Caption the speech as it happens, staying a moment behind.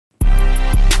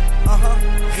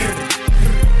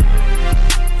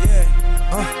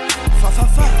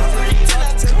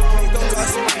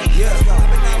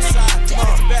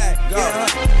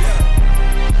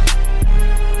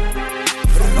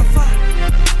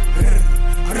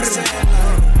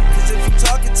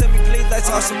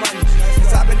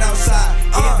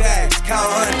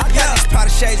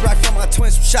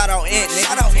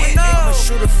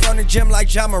gym like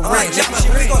John Moran.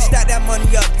 We gon' stack that money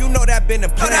up, you know that been the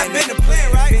plan.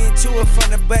 Right? Being to it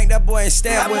from the bank, that boy ain't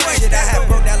stand with shit. I had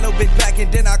broke that little bit back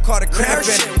and then I caught a cramp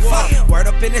in it. Word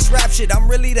up in this rap shit, I'm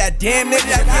really that damn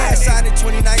nigga. I signed in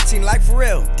 2019, like for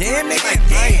real. Damn nigga,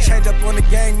 I ain't changed up on the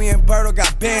gang, me and Birdo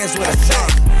got bands with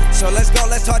us. So let's go,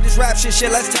 let's talk this rap shit,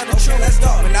 let's tell the truth.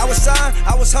 When I was signed,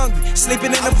 I was hungry,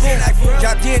 sleeping in the booth.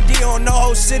 Dropped D&D on the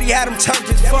whole city, had them turned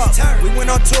as fuck. We went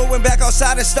on tour, went back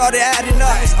outside and started adding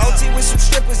up. OT with some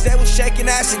strippers, they was shaking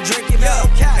ass and drinking up.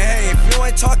 Hey, if you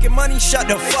ain't talking money, shut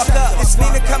the fuck up. This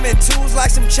Nina come in tools like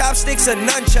some chopsticks or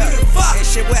nunchucks. And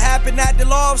shit, what happened at the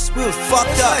lofts, we was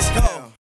fucked up.